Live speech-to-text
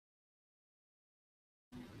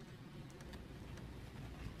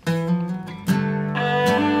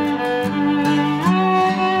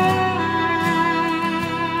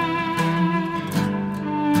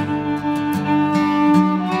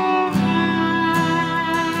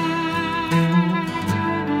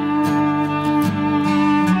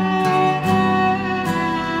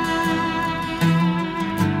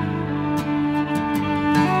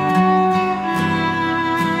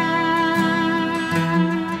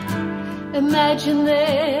Imagine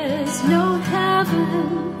there's no heaven.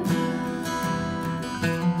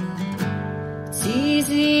 It's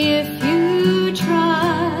easy if you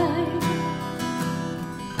try.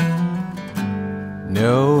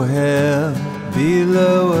 No hell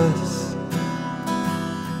below us,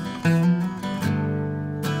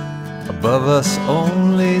 above us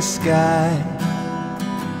only sky.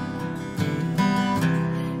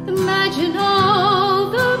 Imagine all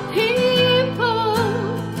the people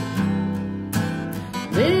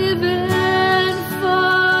living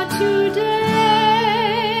for today.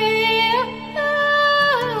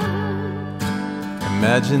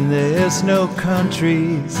 Imagine there's no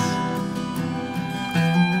countries.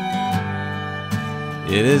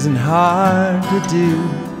 It isn't hard to do.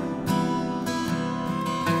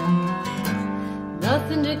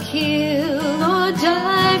 Nothing to kill or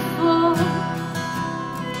die for,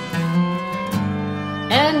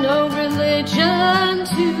 and no religion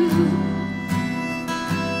too.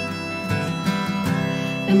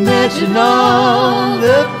 Imagine all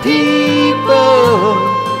the people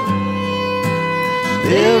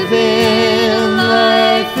living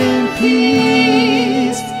life in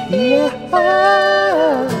peace. Yeah.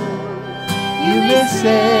 You may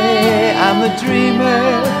say I'm a dreamer,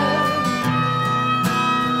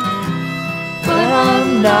 but I'm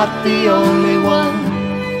not the only one.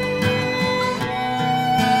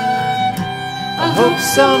 I hope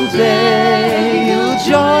someday you'll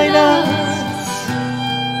join us,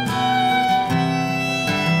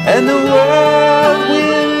 and the world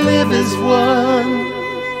will live as one.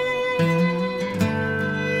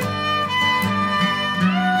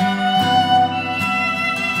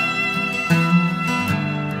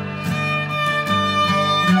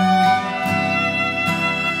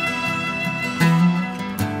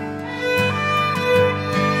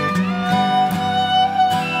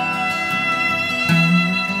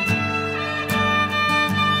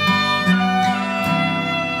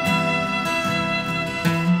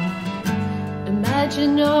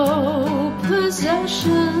 Imagine no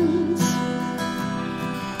possessions.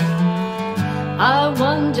 I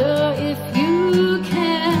wonder if you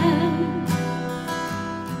can.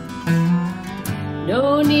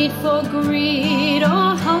 No need for greed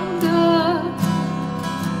or hunger.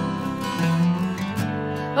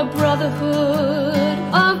 A brotherhood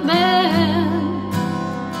of men.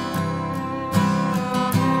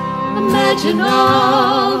 Imagine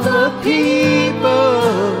all the people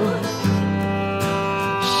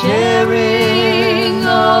sharing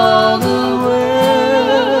all the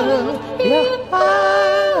world.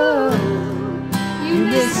 You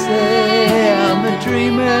may say I'm a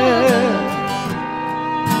dreamer,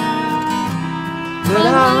 but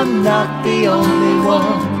I'm not the only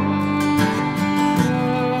one.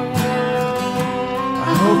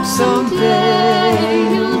 I hope someday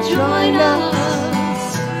you'll join us,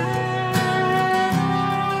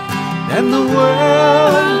 and the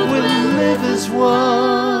world will live as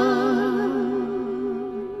one.